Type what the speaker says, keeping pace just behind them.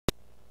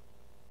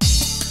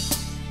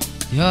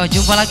Yo,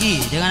 jumpa lagi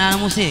dengan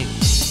anak musik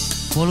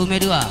volume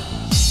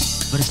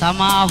 2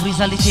 bersama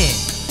AFRIZAL DJ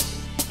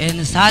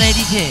and SALEH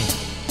DJ.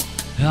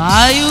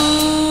 Are you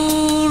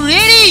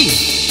ready?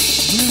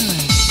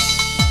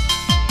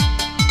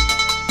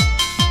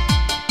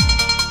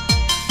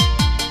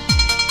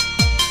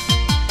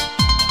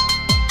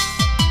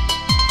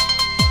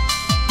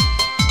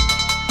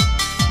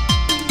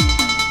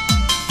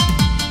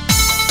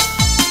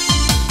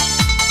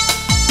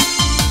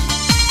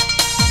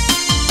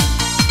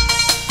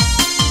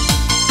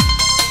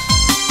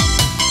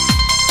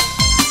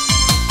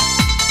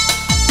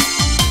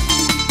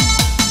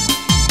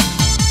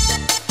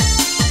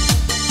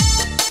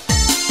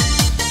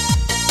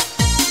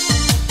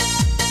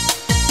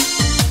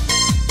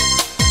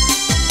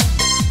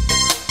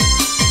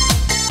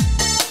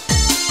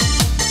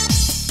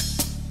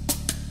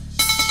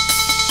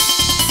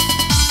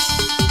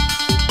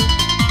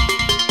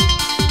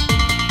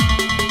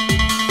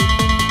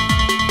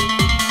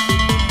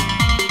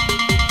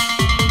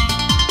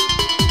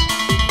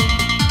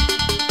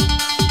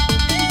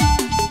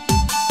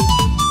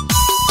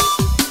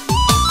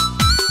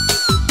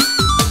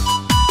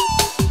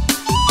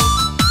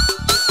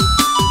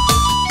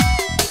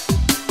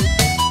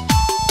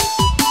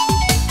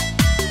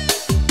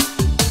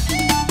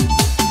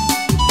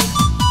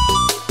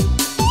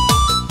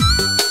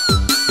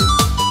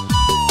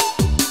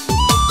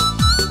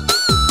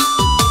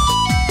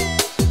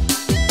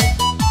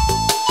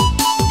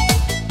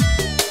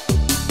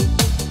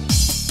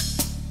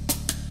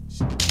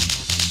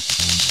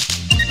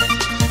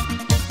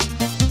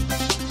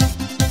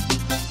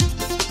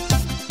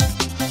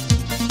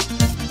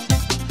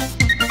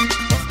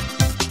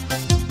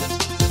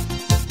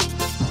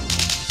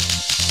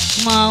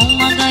 Mau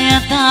magaya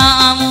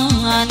taamu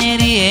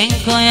aneri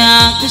engko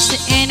ya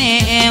kusene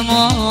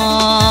emo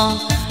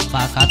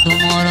pakatu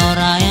moro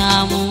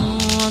rayamu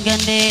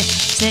gande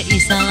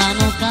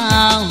seisalanu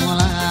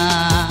kaula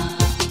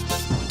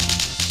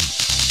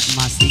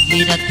masih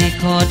gidati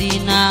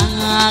kodina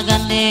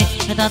gande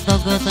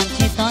tato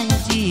gotonci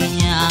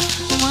toncinya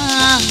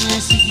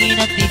masih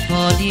gidati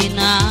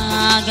kodina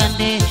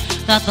gande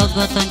tato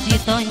gotonci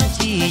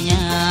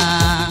toncinya.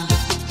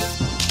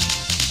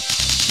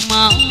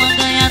 Mau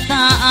magaya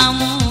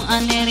taamu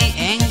aneri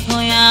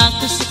engko ya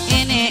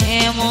kusene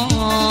emo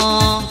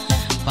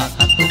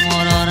pakatu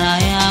moro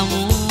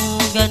rayamu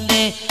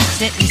gande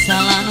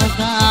seisalanu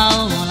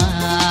kaula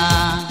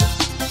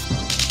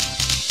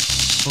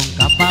kung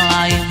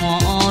kapalay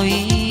mo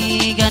oi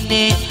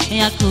gande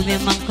yaku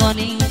memang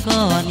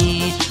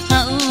koning-koni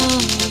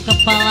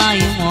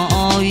kapalay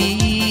mo oi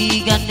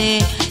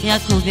gande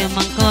yaku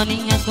memang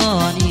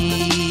koning-koni.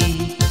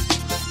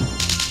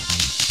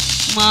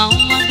 Mau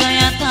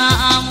magaya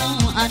taamu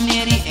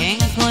aneri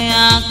engko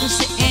ya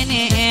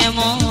kusene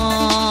emo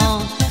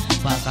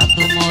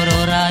pakatu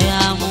moro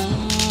rayamu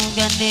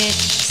gande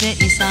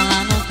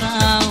seisalanu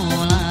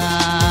kaula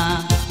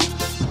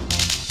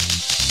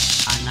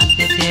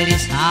anante teri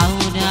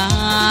sauda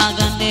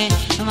gande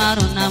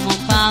maruna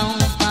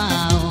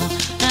mumpau-pau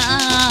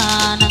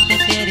anante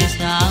teri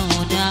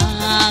sauda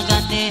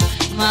gande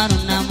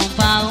maruna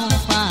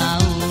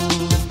mumpau-pau.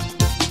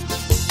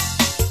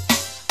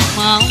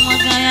 Mau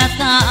magaya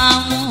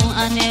taamu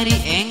aneri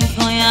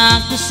engko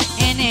ya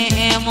kusene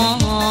emo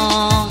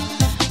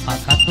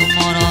pakatu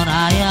moro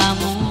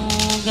rayamu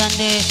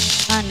gande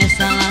ane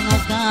salanu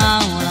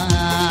kaula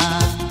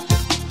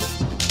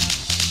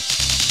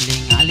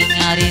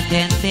lingali-ngari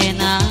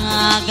tentena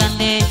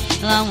gande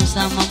lamu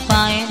sama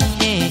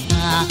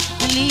paendeka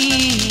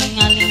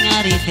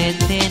lingali-ngari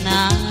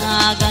tentena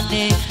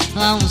gande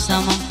lamu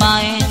sama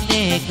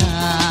paendeka.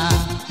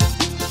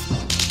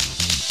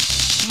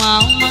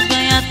 Mau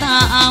magaya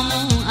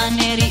taamu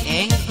aneri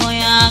engko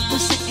ya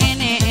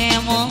kusene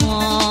emo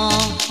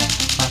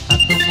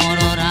pakatu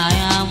moro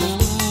rayamu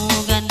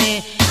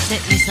gande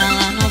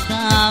seisalanu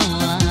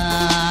kaula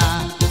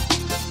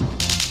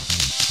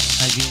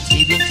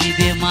binci-binci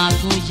be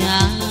makuja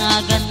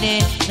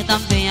gande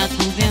tampe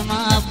aku be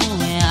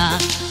mabuya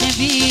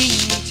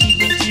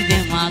binci-binci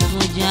be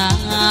makuja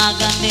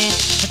gande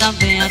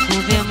tampe aku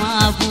be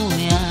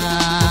mabuya.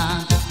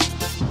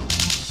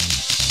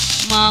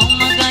 Mau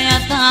magaya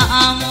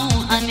taamu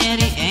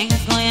aneri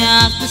engko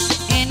ya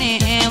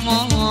kusene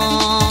emo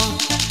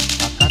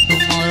pakatu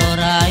moro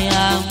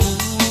rayamu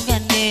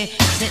gande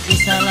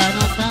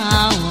seisalanu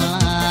kaula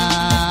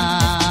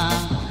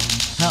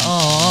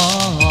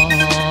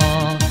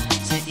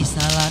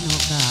seisalanu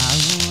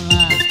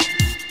kaula.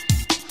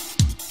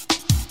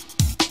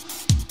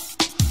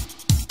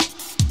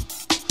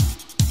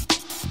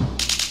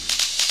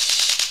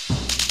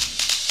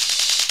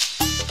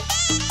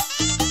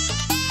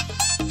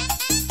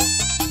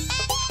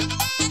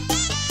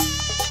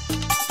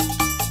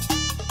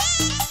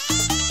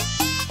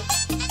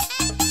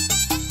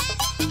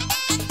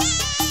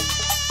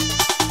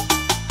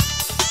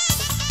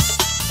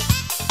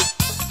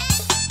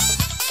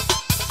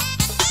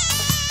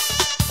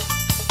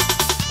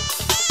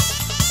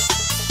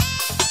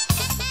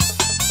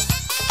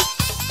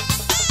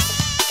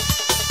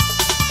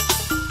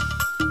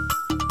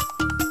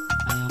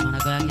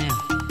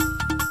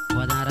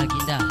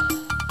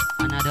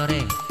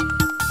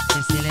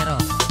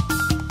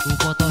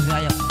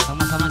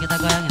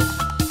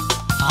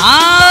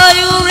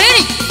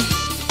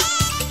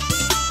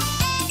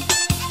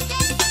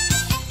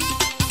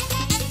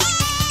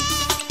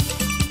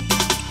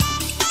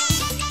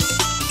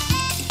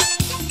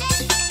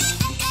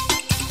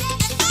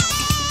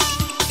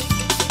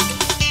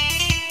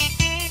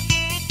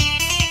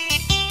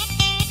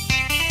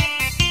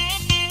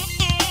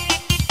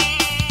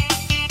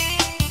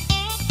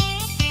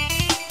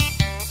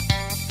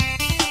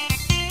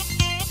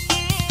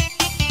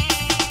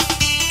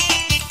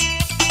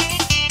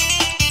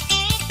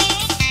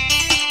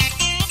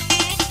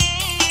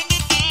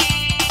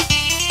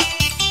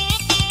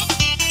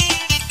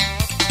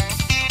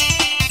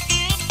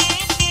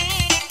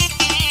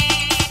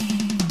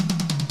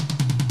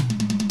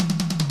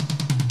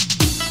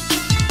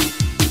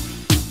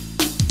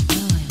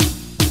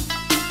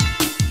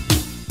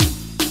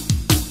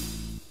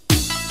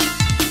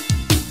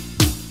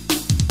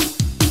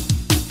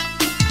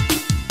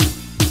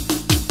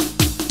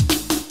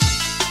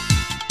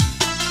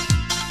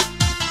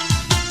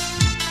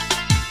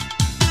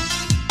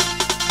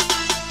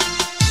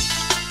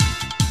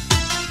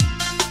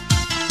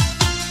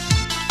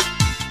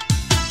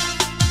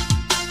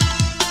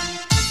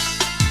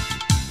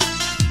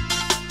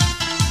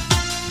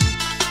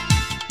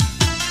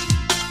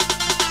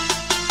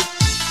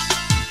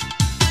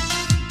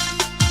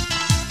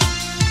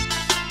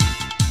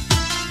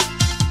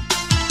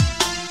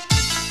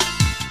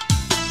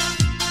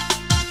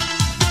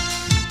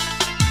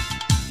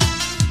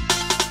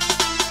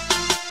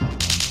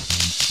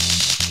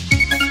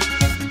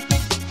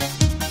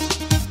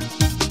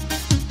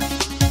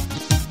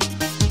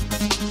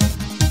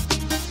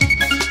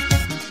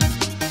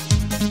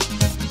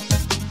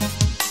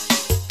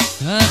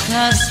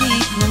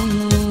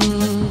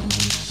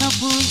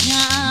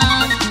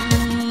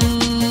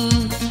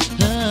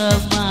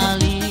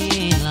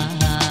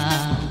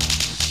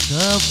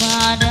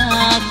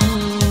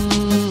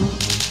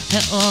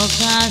 oh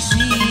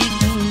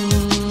kasihku,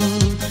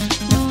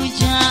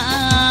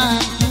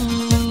 pujaanku,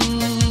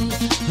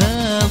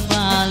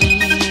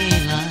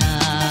 kembalilah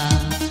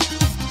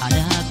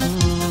padaku.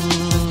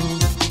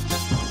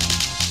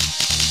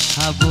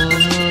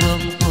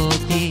 Burung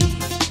putih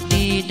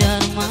di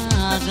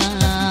dermaga,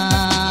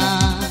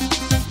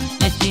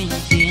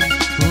 cincin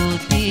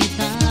putih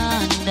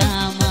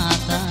tanda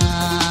mata.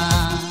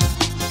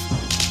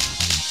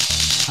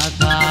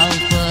 Kau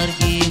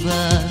pergi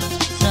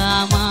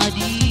bersama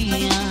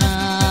dia,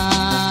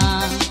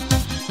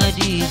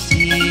 di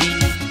sini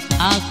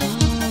aku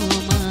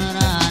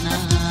merana.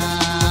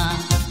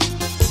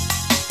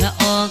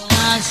 Oh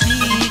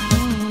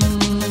kasihku,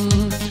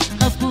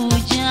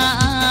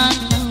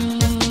 pujaanku,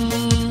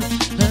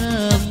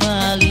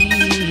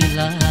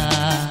 kembalilah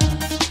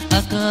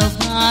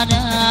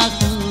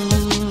kepadaku.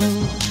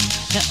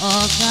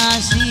 Oh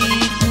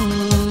kasihku,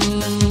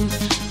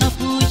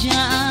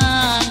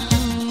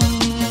 pujaanku,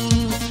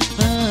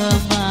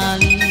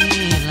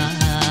 kembalilah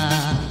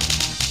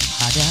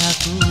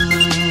padaku.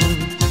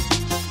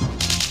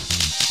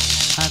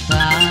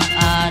 Tak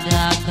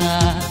ada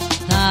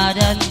kata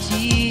dan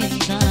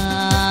cinta,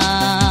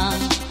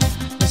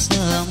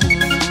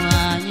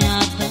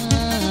 semuanya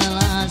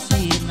telah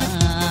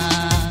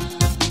sinar.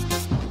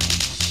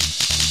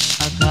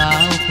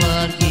 Kau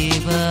pergi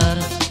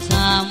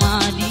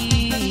bersama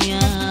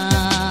dia,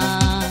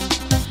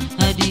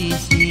 di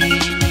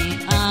sini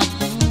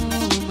aku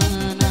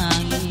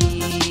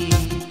menangis.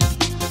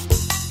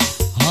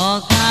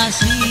 Oh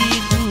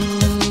kasihku,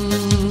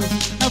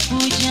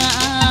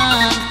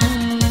 pujaanku,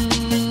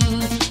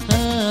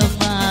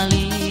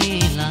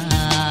 kembalilah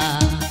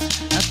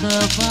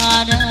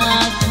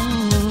kepadaku.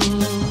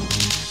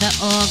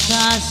 Oh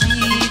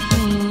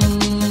kasihku,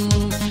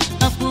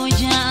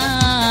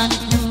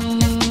 pujaanku,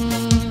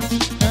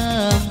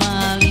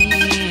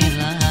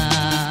 kembalilah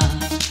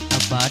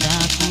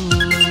padaku.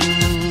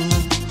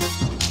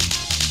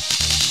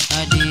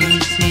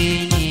 Di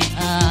sini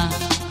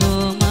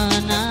aku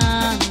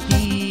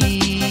menanti,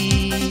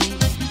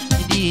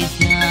 di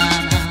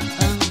sana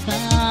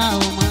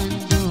engkau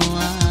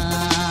mendua.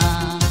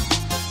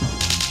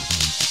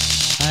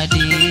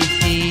 Di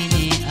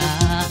sini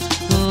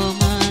aku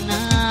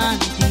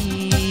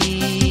menanti,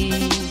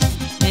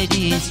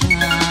 di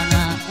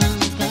sana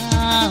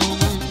engkau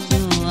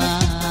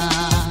mendua.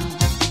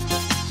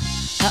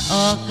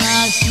 Oh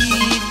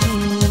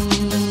kasihku,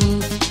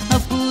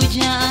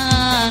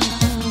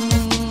 pujaanku,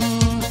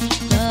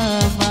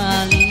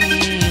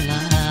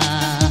 kembalilah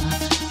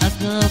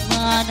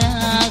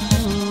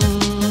kepadaku.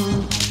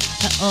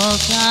 Oh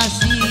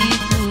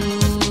kasihku,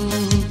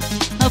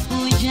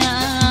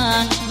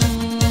 pujaanku,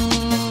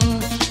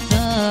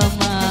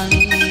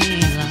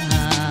 kembalilah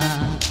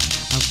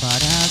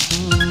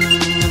padaku.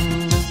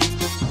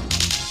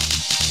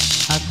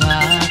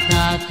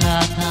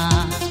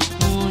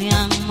 Kata-katamu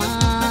yang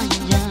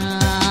manja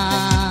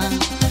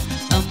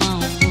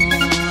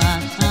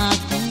membuat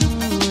aku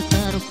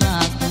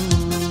terpaku.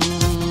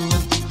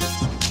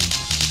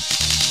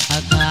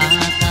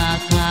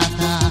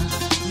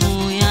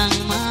 Kata-katamu yang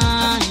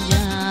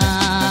manja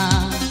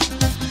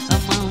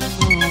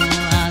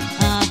membuat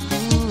aku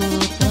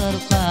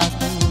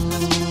terpaku.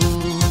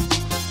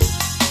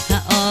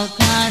 Oh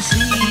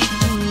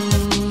kasihku,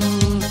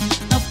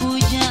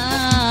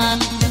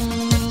 pujaanku,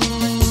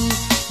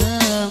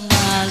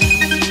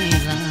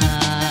 kembalilah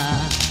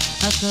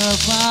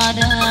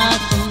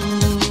kepadaku.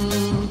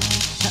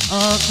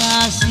 Oh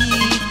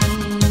kasihku,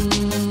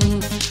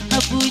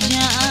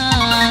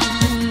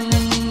 pujaanku,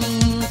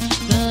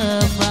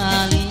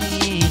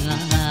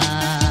 kembalilah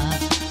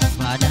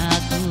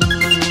padaku.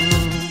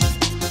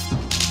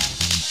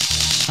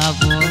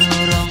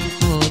 Burung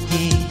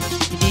putih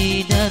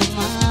di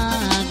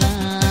dermaga,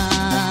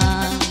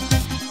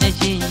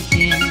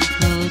 cincin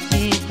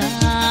putih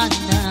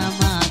tanda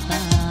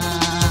mata.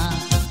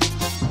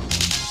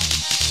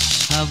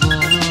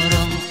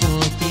 Burung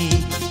putih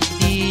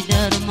di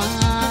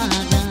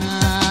dermaga,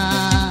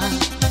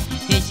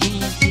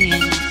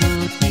 cincin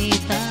putih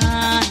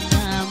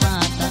tanda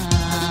mata.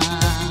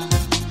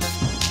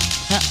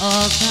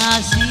 Oh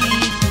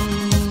kasihku,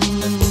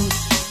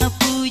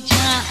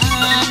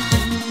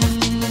 pujaanku,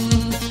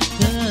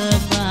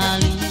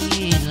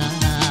 kembalilah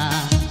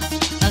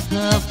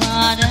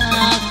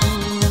kepadaku.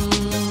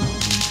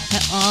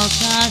 Oh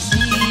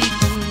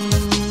kasihku,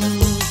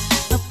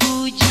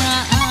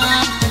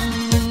 pujaanku,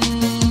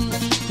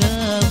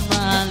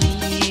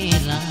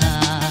 kembalilah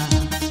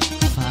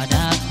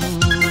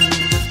padaku.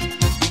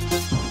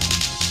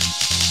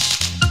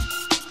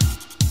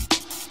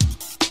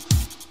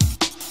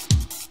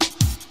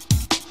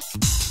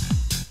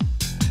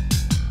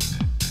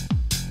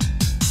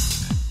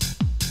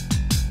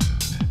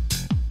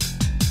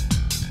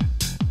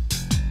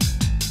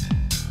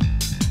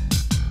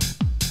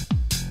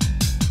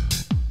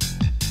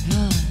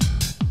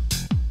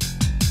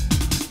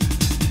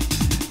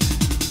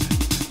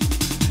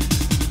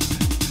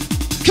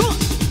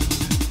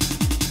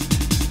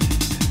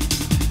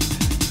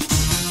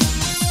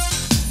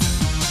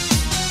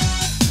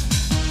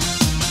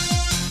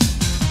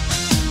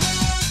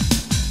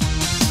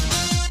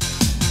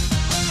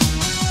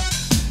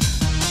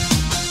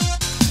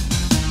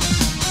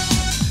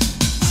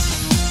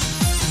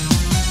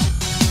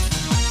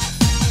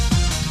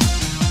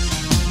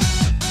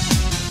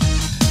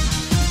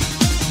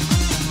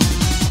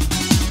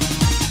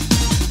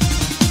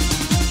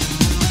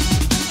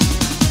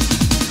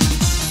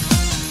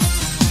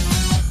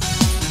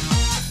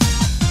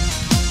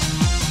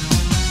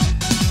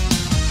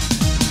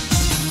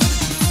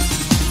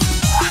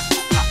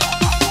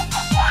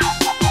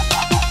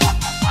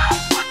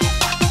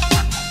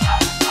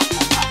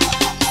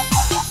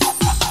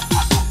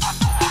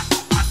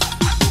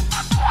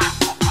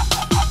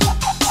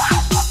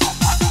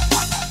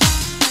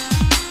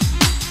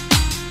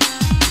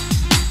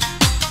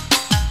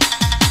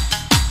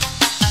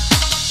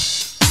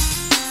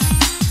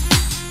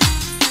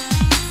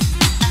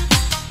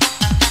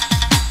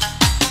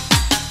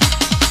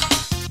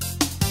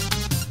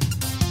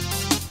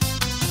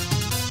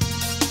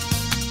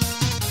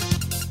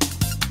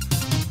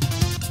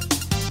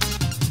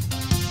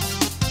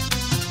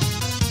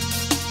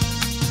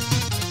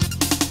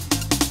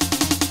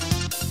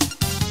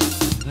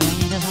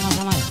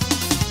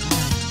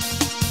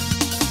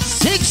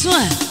 This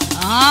one.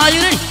 Are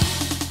you ready?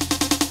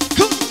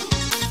 Go.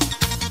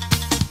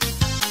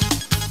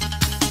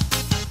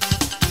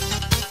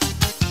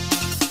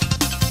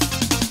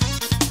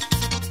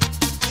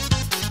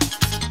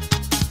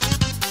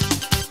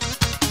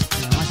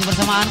 Ya, masih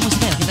bersamaan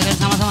musik ya, kita lihat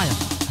sama-sama ya.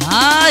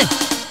 Hai.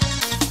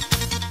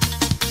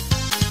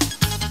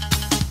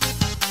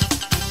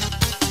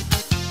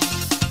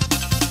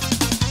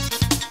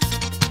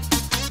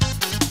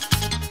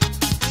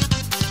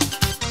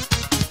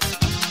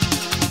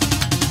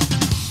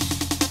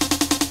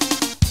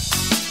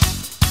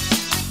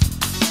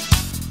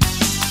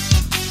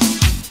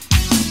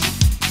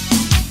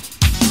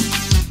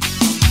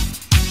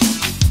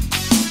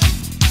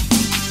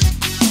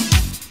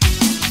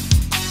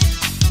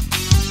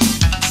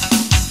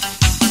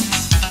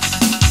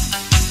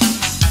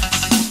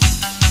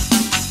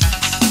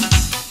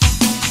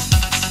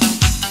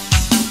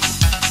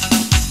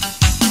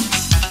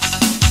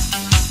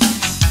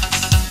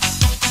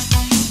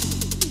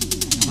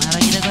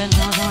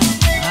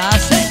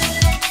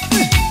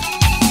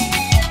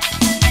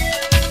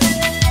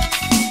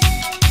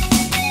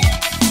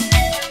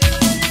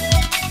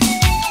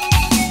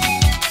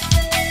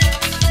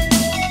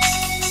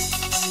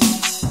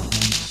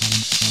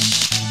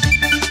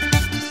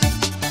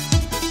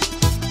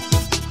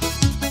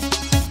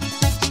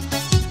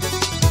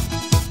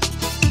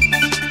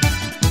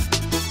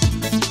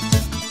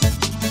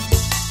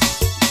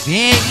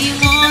 Begi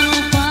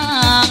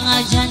monupang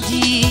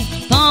janji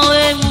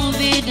kowe mu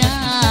beda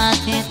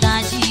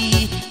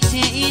tetaji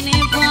seine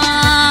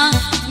pa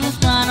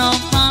nutano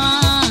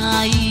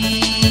pai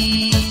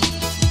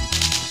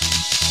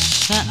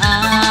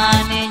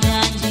kaane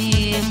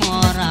janji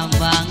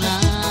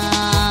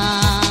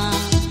morambangan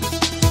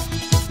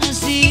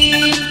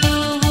sintu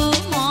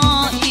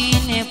mo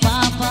ine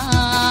papa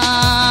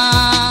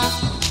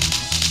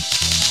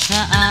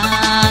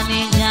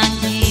kaane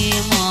janji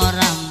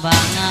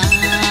morambangan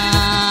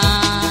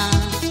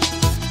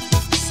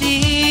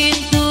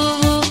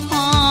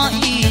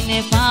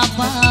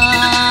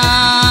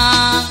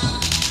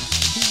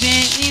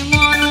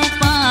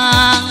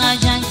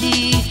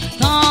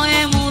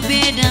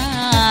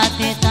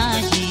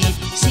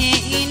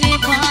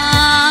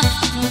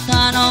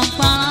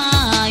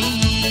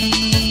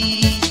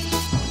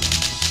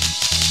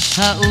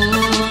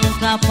kaung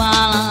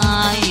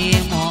kapalai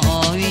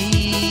moi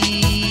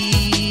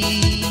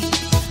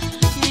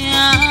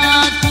ya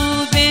tu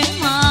be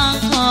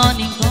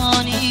mangkoni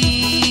koni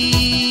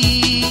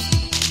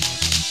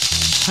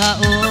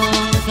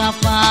kaung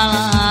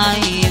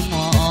kapalai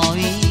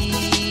moi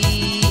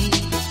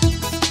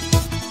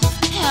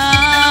ya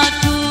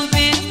tu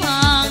be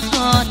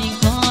mangkoni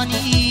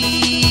koni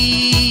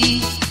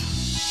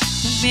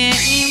be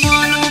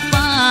imonu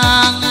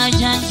pang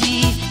janji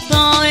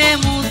toe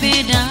mu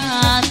beda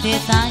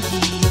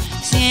tetaji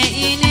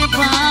seine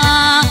pa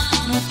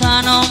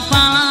nutanom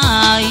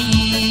palai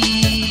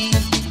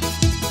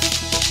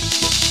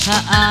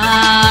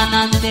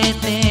kaanan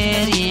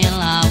teteri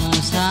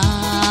lamusa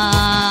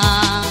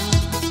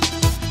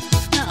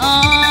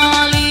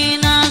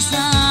olina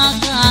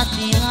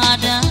sakati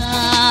ada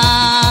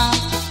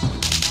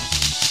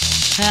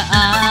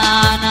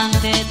kaanan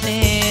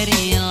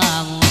teteri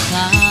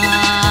lamusa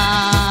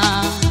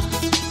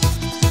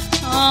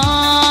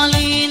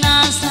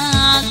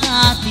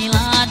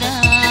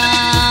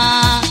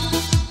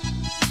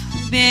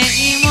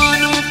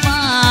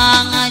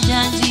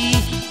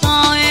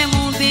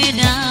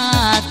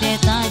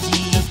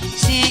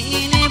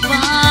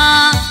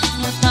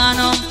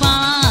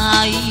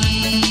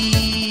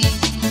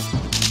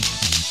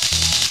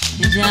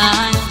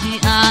janji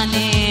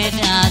ane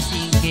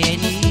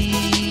dasingkeni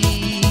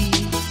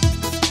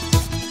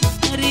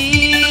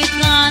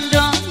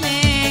rikando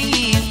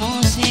mengi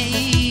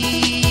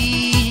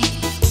musei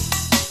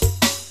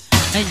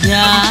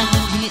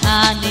janji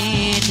ane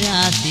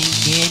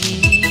dasingkeni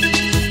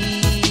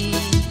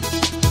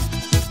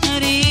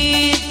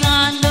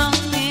rikando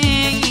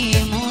mengi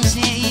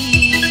musei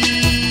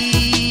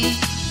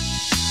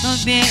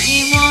be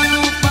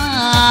imonu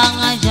pang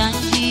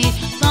janji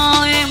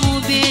kowe mu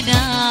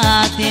beda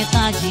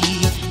tetaji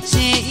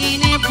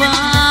seine pa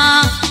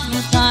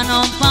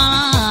nutanom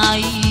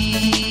palai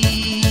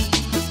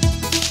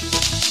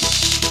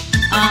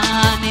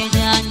ane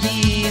janji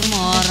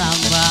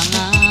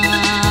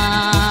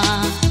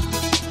morambangan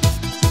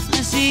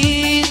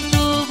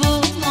sintu bu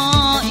mo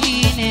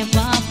ine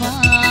papa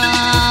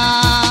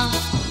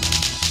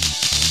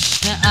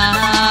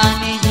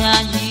ane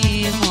janji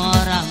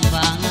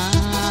morambangan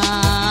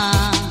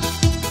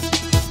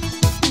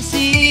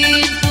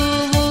sintu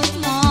bu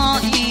mo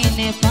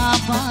ine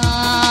papa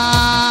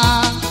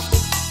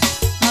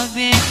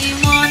abe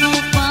imonu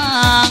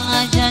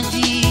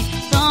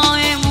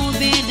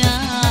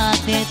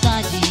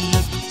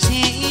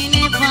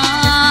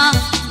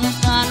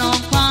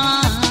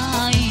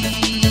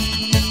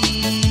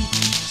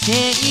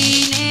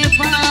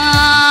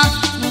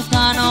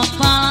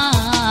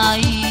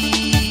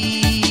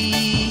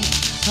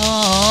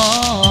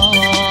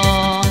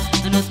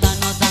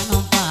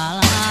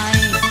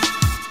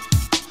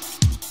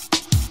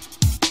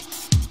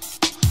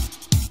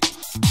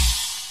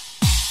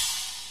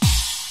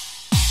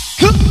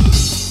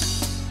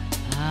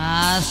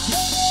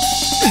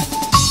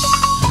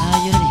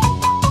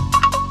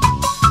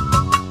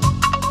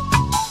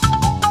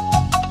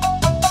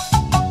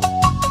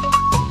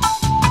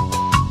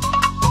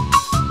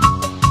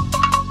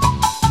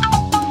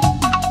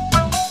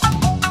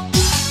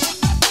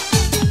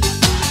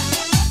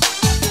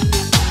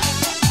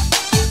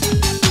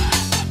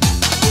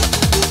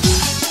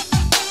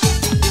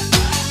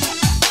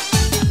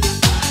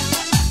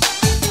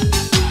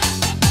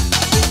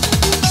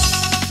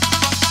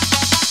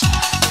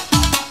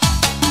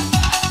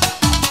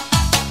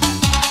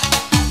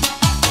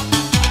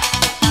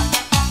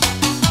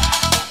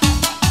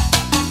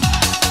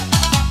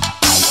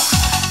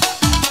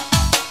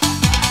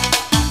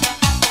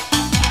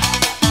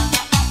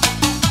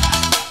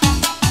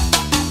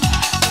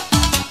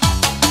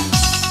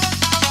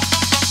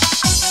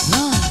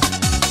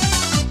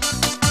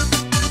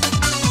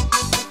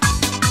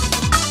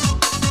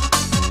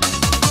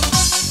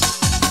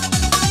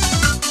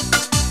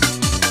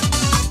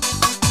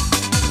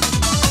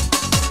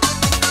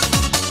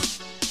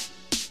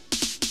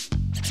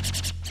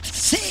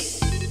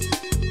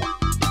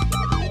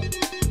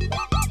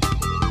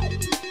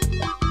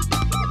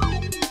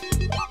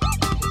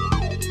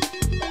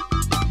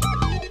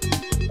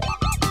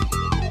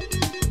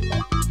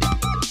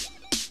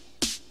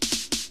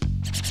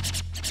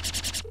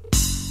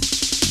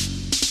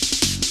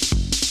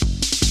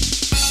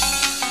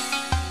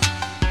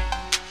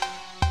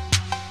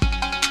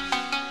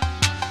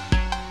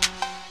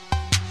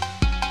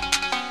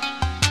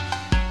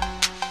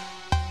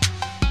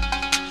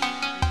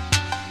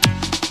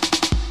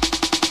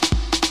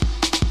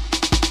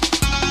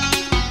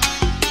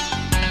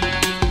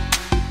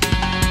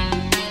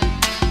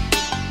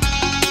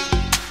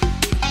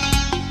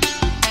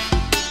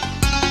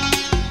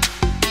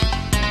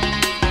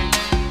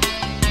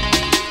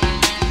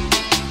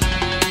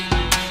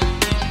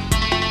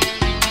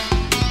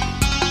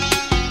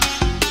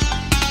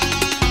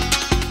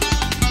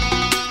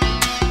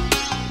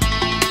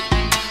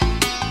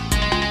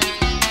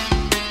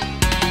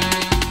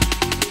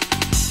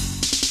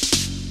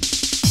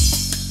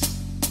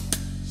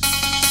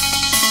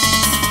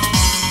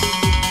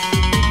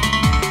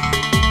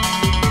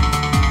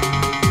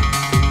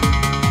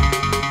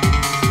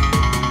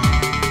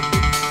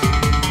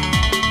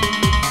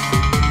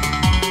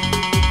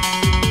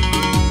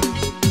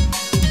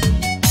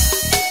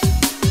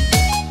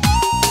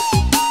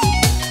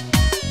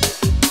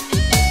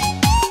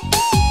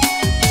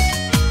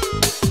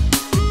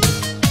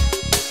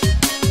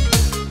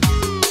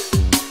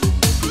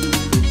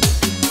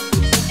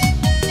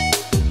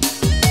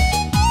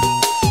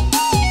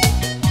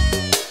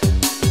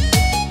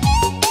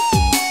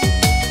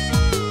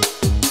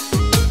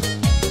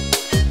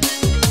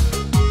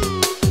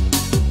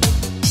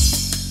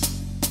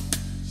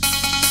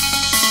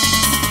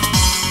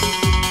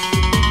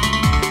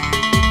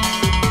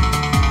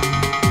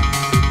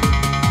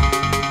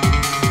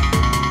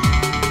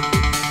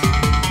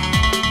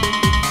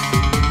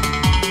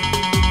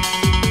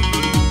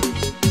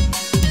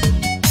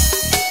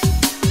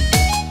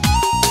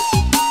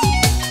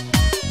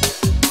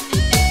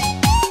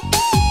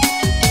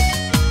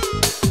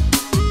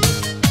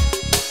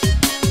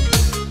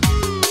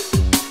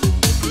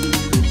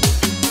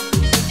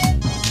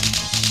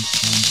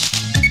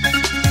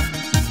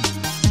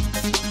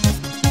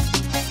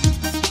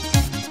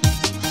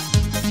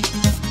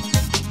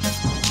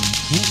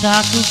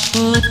Cintaku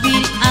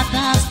putih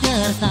atas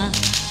kertas,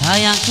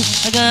 sayangku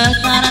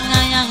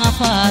getarannya yang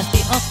pasti.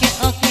 Oke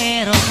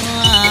oke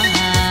roa,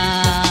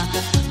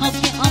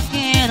 oke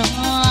oke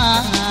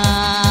roa.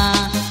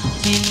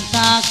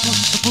 Cintaku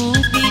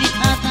putih di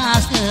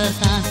atas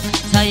kertas,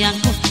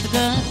 sayangku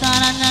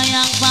getarannya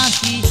yang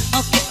pasti.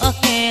 Oke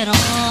oke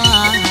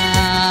roa,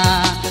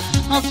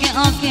 oke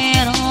oke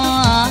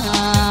roa.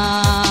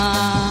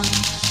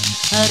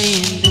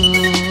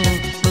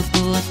 Rindu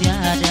ku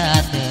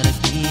tiada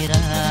terkira,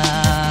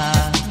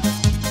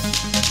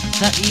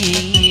 tak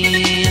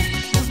ingin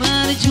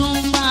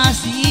berjumpa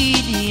si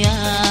dia.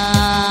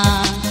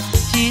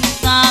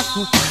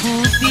 Cintaku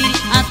putih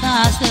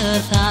atas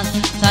kertas,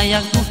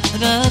 sayangku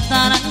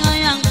getarannya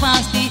yang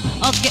pasti.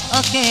 Oke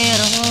oke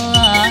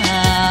roa,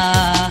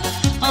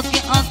 oke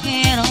oke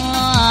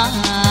roa.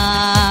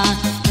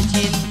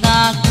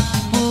 Cintaku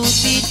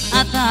putih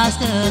atas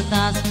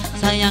kertas,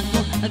 sayangku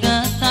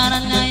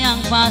getarannya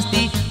yang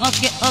pasti.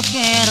 Oke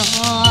oke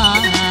roa,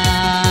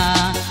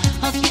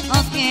 oke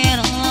oke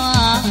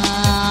roa.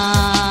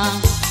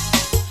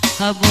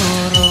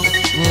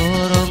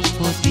 Burung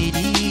putih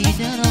di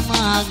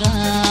dermaga,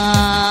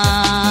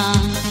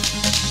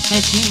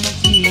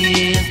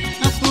 cincin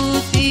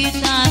putih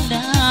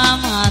tanda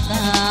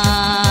mata.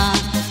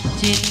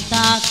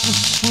 Cintaku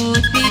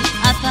putih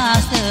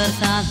atas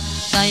kertas,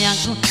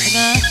 sayangku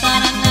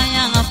getarannya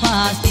yang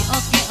pasti.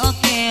 Oke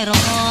oke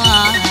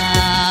roa,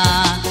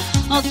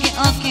 oke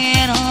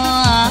oke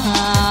roa.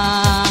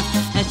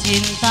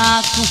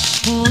 Cintaku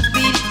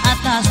putih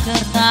atas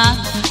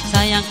kertas,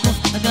 sayangku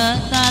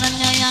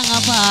getarannya yang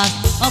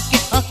pasti. Oke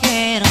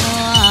oke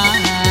roa,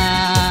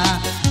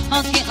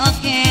 oke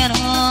oke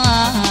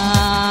roa.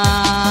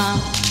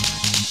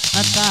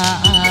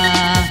 Tak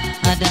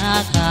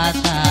ada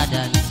kata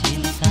dan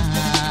cinta,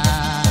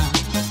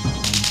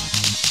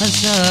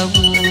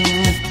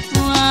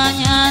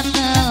 semuanya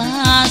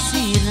telah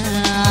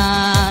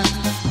sinar.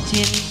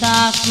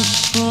 Cintaku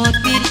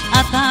putih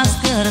atas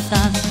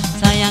kertas,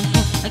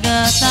 sayangku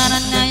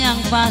getarannya yang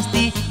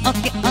pasti.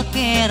 Oke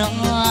oke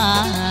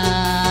roa,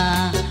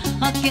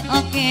 oke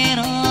oke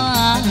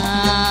roa.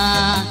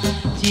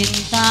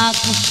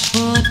 Cintaku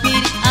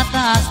putih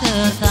atas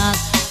kertas,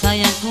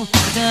 sayangku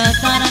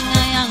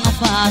getarannya yang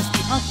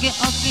pasti. Oke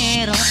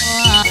oke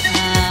roa,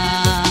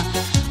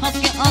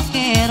 oke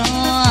oke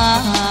roa.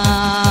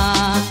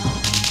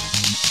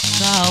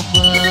 Kau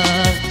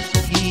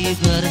pergi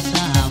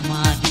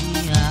bersama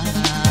dia,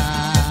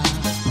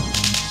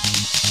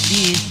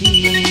 di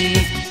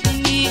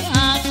sini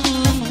aku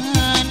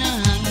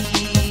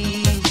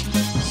menangis.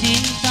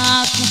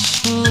 Cintaku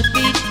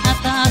putih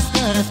atas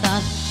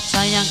kertas,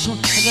 sayangku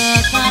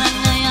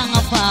getarannya yang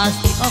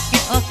pasti. Oke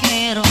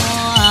oke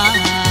roa,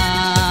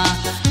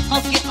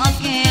 oke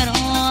oke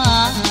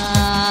roa.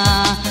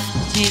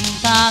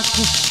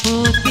 Cintaku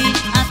putih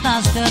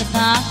atas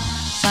kertas,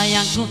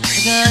 sayangku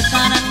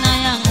getarannya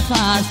yang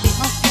pasti.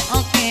 Oke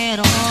oke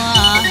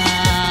roa,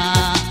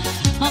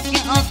 oke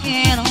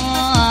oke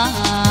roa.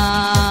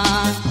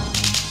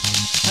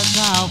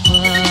 Kau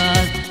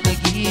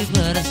pergi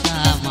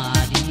bersama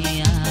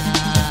dia,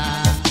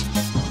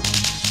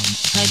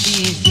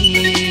 di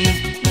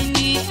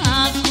sini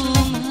aku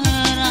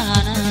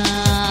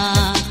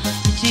merana.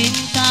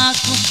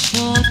 Cintaku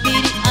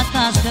putih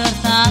atas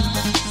kertas,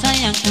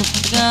 sayangku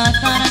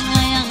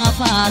getarannya yang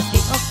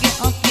pasti. Oke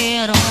oke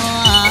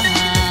roa,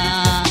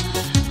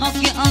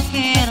 oke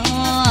oke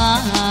roa.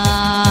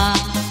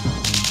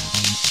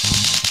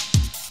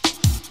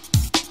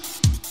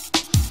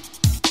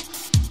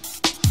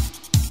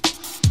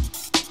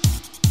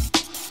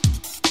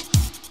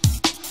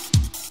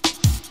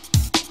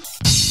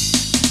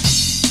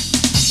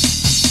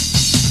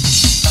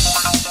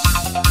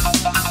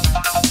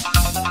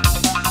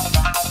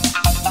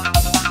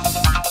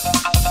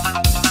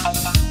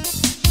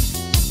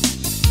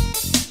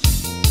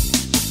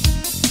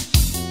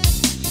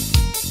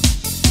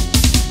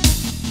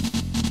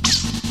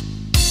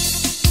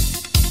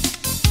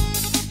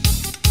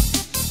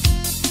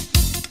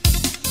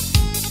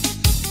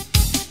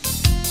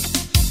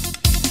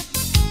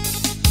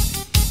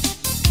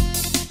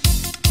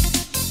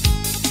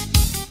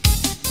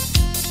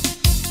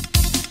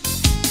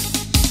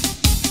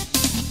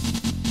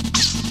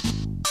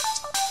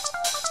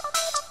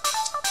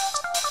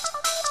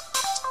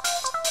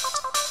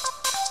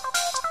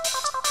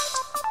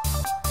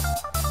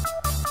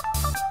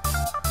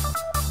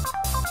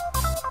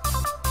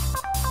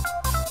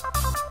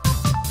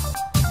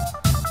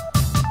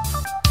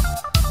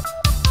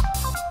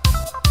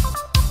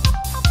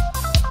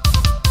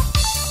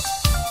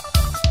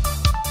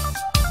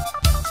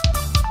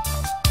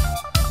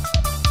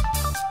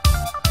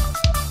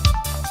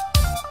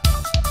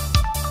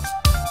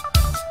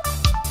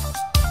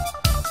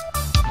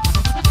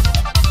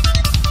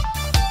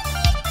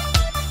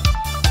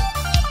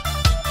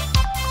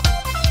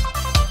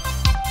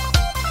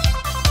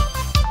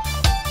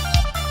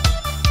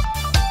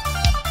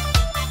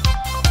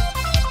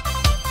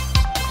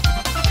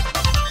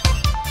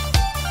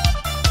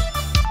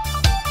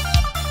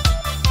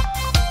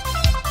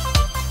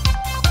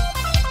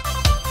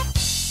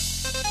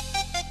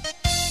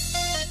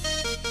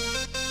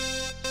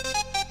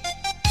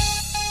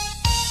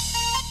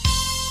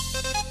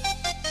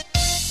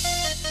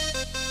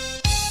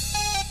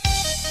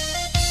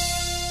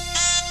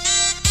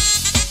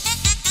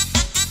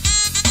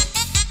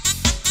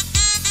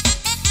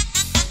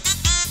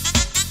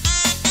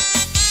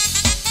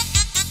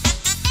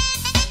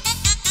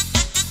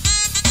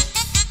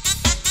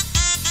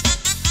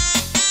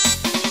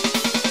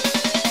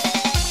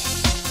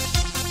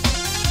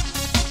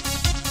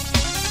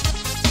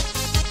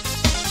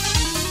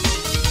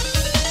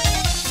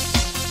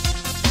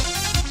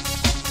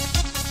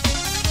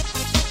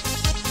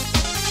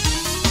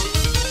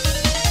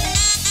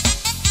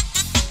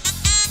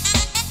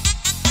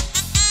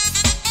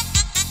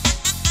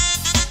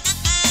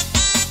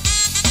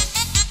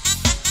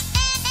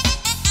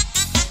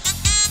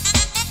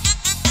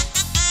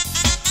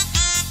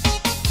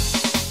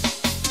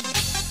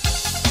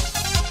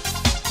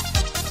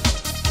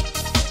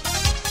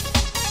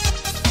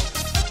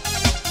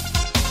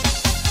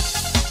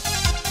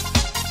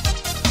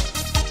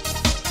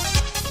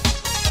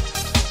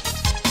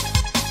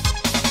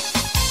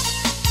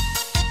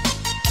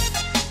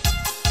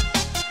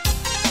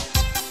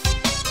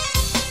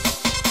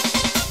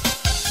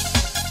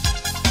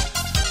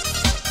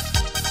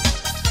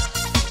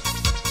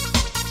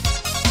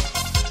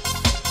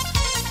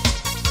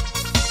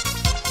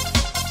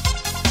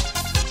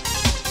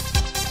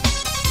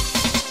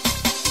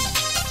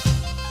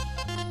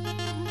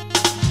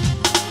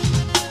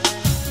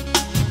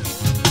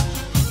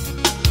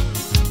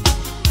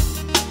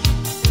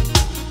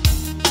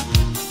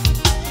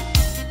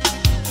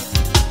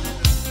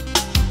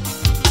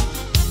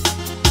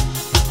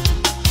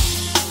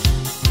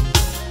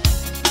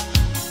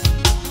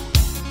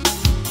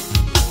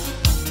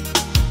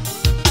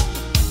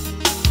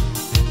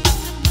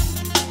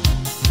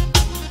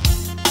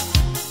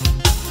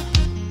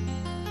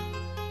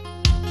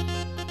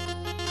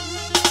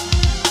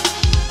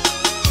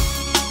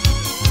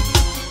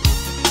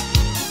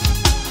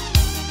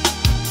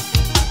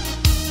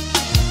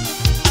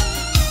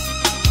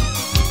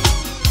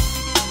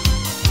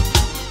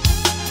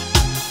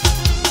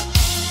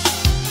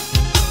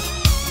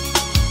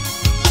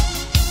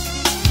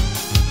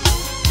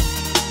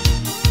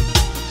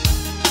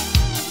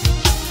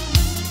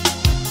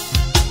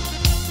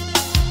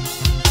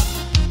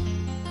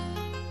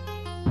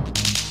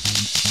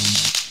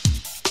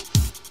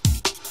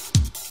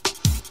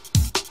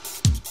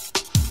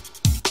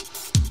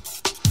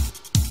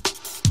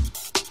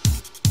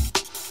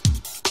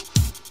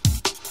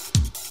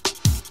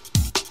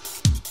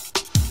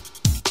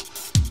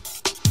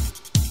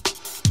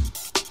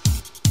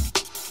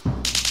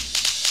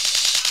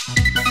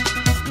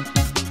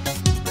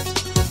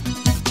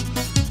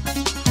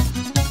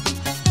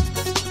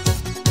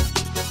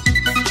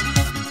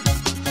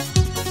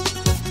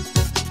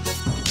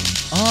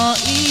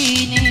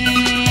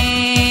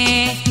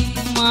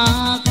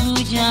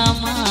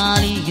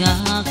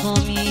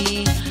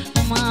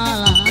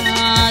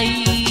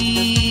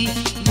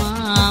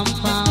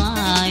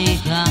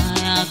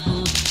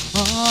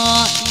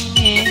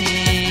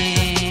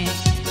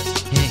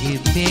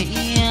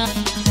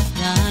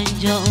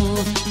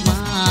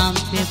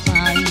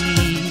 pepai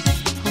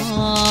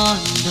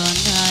kondon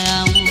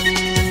dayamu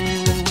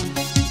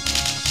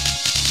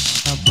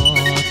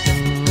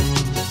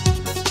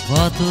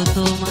botu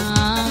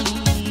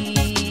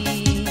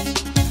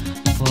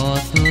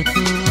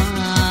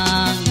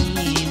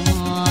tumangi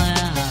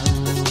moyau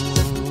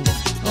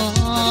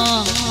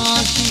oh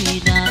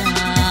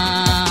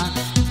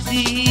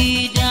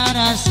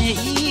sidara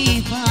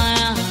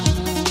seipayamu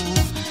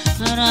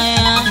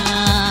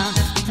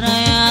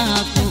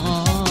rayaku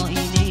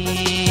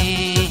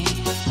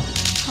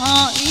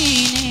oh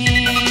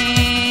ini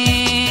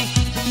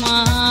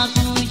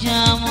maku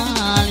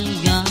jamal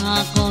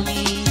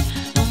gakomi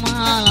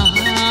malah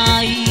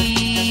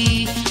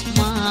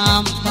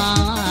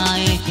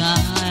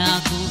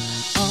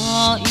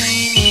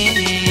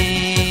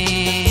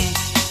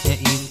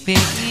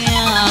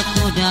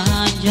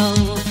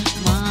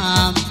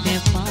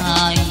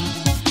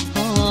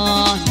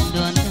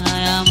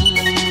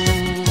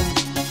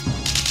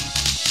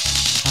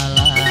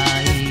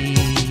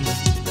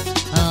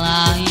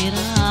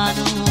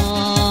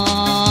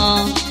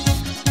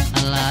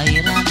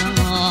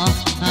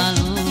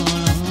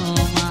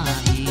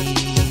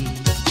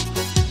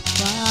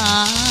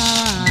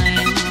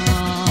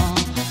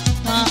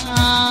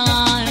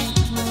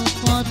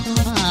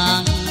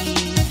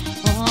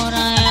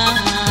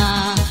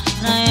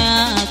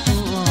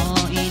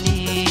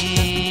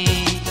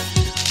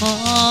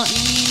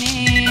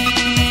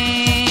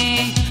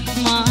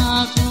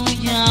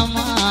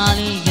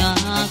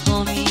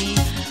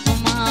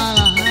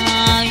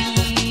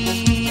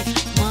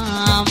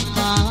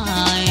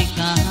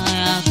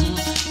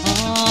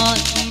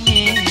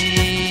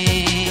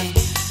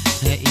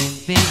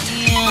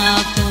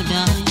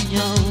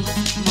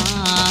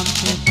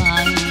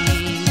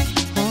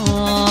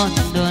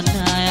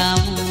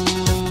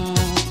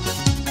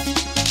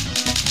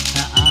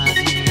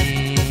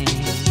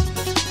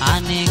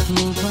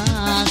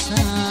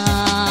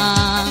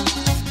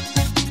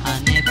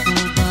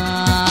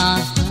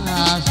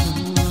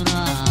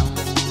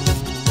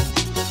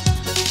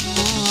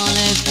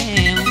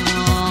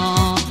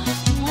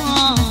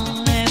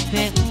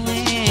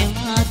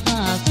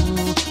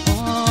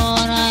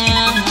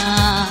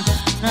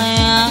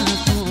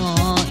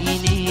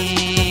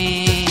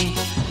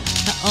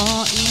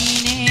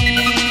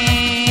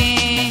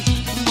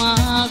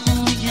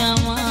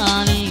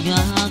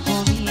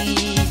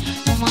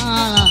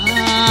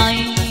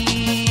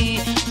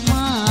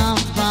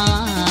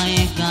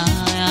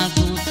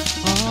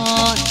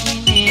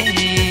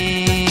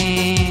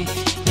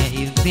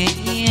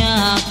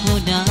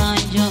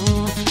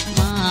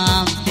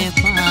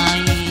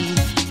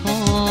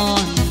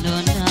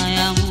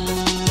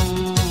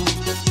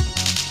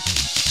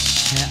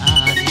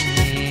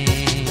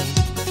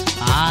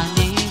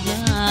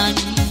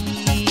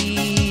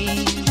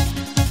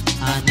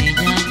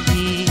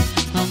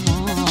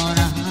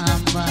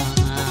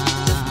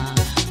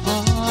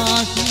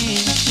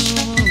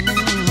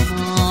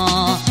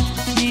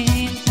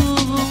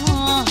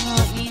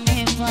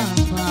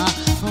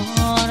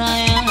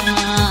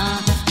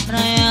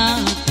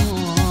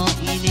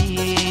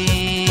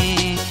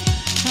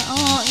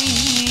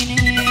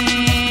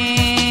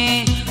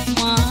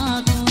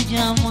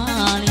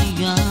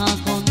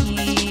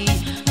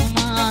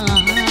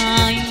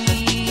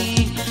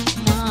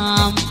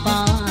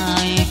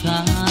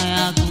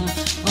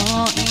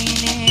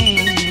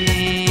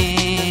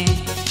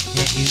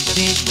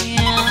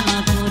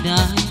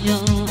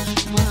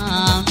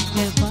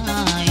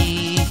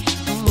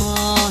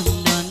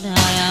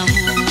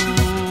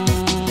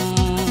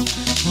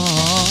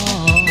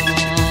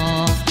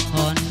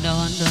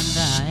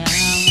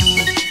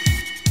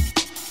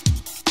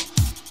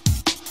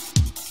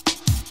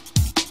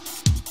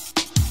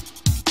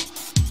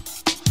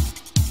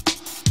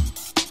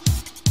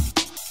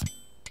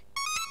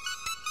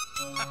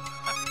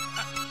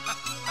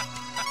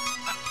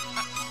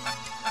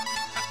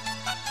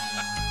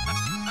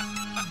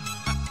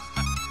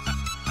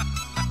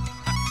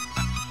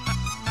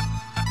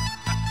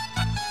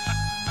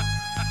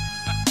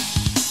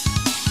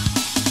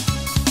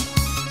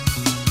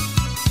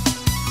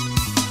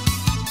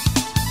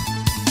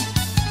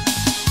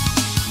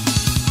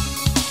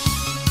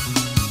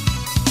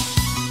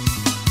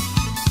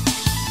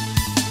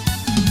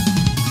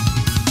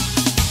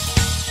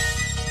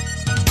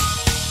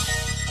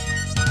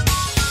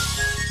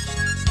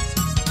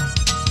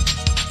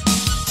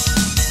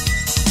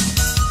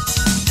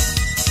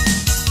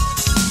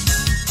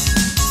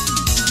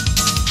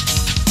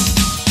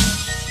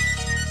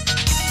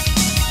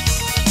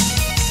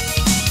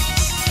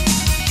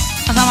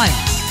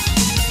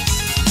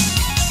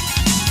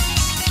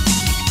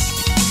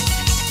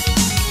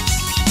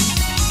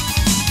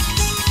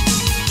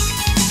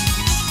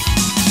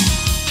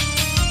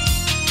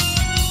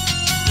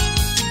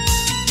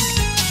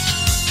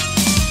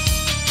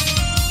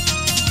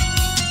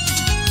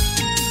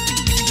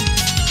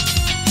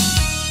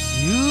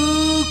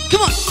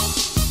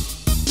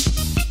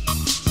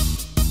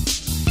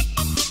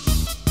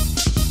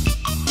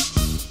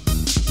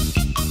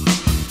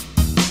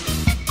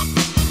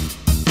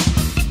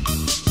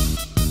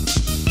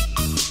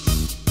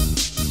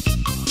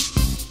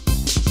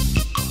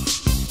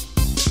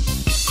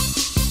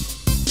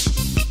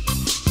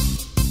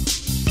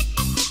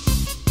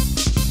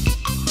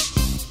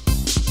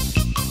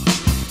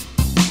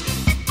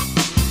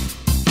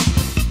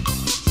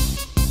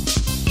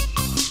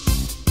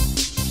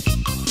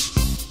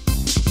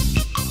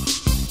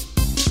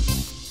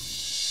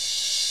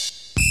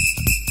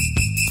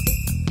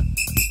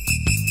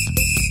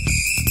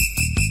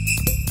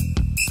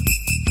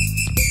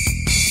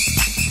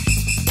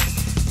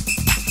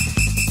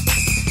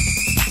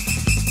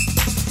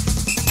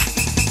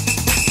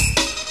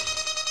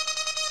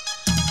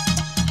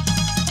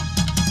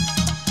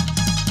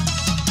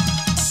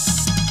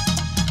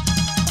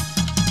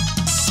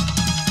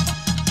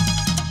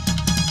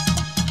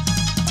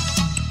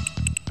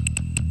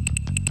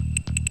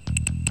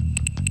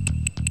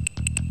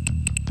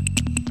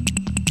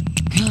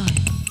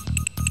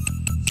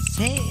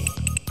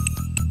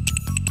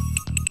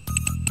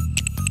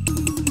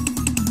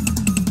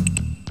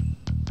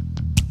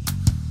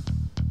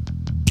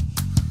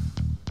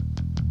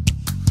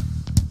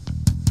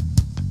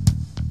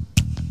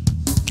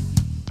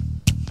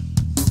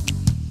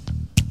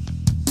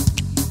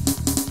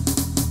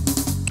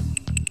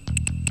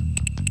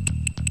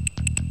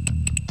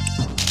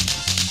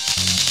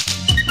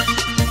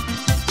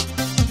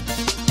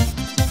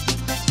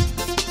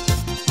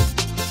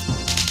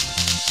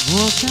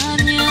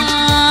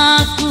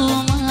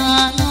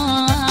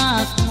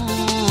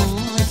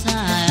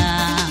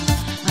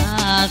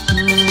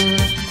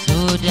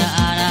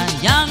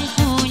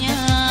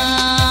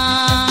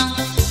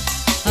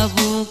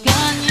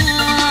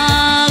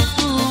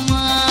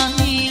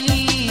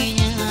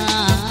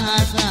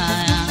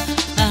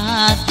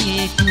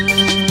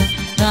hatiku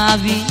tak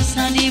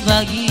bisa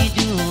dibagi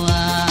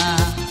dua.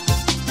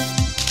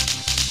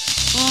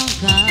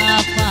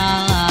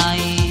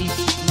 Ungkapalai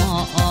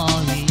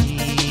mo'ohi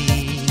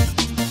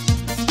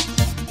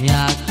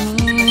ya ku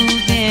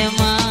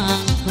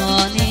memang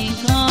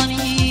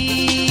koni-koni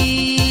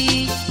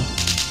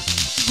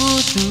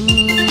butuh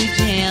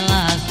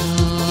jelas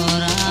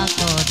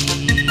surakodi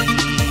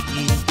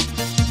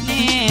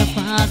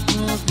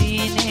nepatku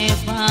pindi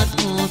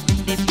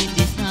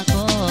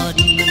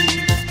sakodi.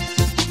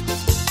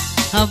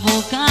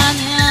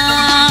 Bukannya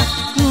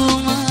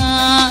ku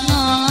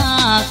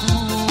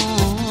menolakmu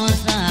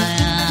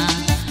sayang,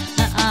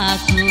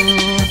 aku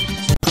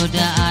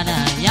sudah ada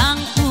yang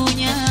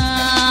punya.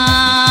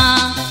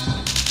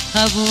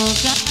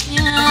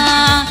 Bukannya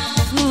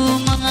ku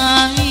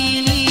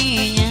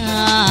memilihnya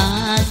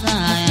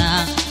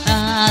sayang,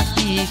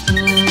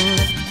 hatiku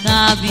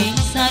tak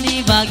bisa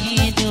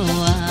dibagi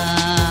dua.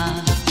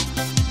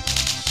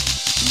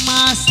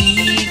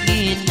 Masih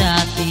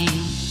kindati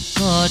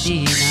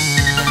kodina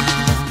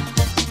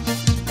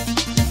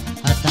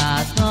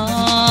tato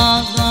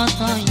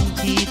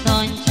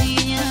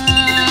tonci-toncinya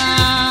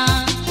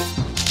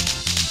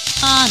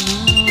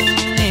anu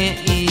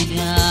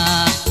ida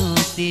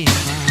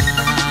kutima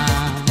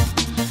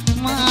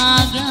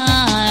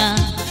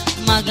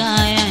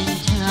magayan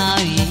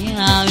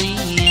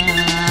cawi-cawinya.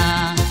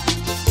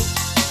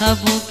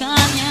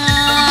 Bukannya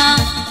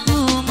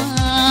ku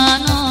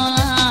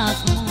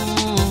menolakmu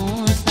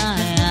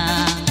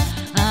sayang,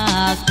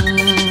 aku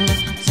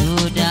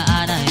sudah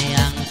ada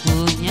yang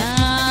punya.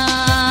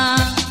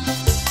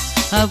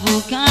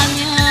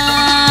 Bukannya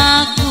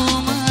ku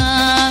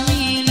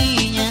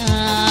memilihnya,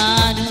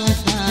 aduh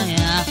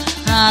sayang,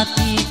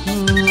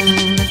 hatiku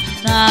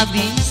tak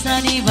bisa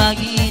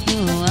dibagi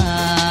dua.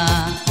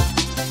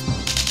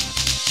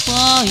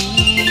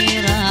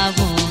 Poira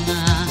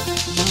bunga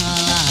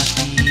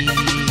melati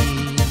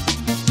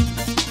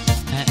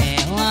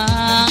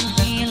ewang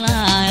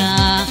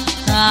hilaya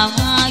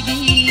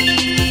tamagi.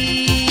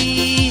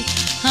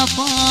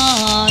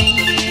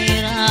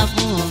 Poira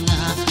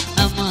bunga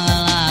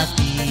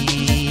melati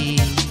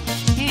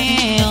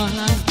ewang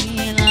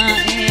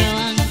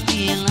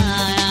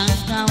hilaya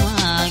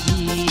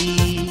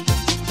tamagi.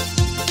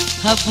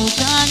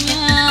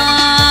 Bukannya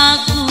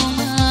ku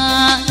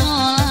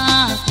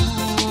menolakmu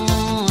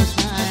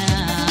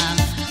sayang,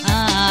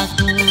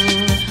 aku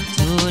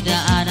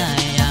sudah ada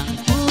yang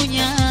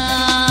punya.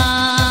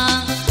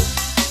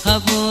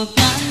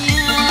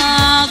 Bukannya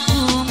ku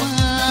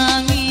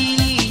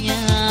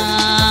memilihnya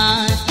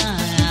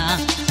sayang,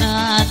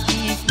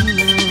 hatiku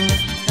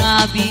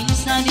tak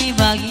bisa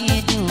dibagi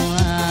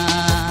dua.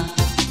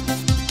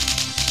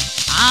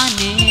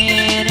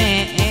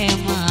 Anere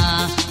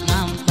emang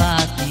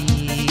ngampati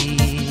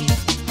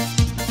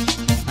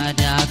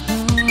adaku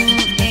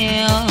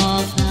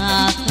eok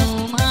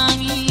satu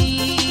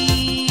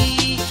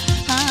mangi.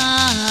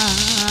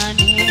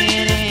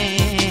 Anere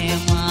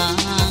emang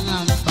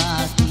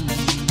ngampati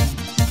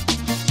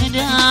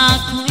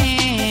adaku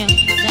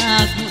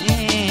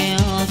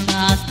eok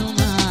satu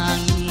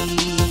mangi.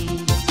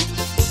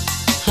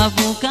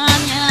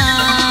 Bukannya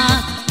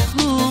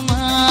ku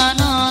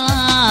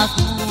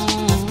menolakmu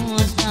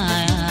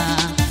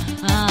sayang,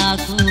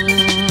 aku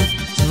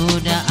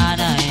sudah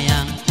ada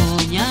yang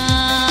punya.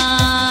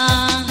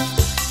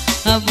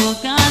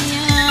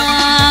 Bukannya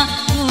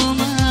ku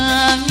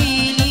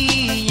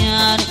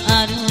memilihnya,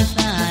 aduh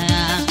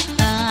sayang,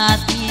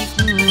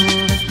 hatiku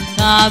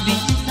tak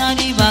bisa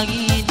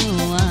dibagi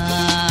dua.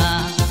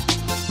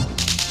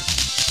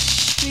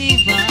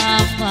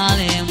 Viva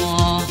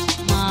Palemo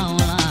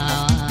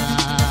Maulawa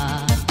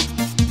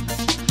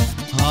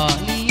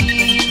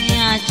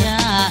holinya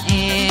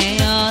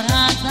jae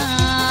rata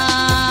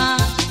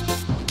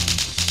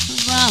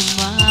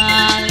Bamba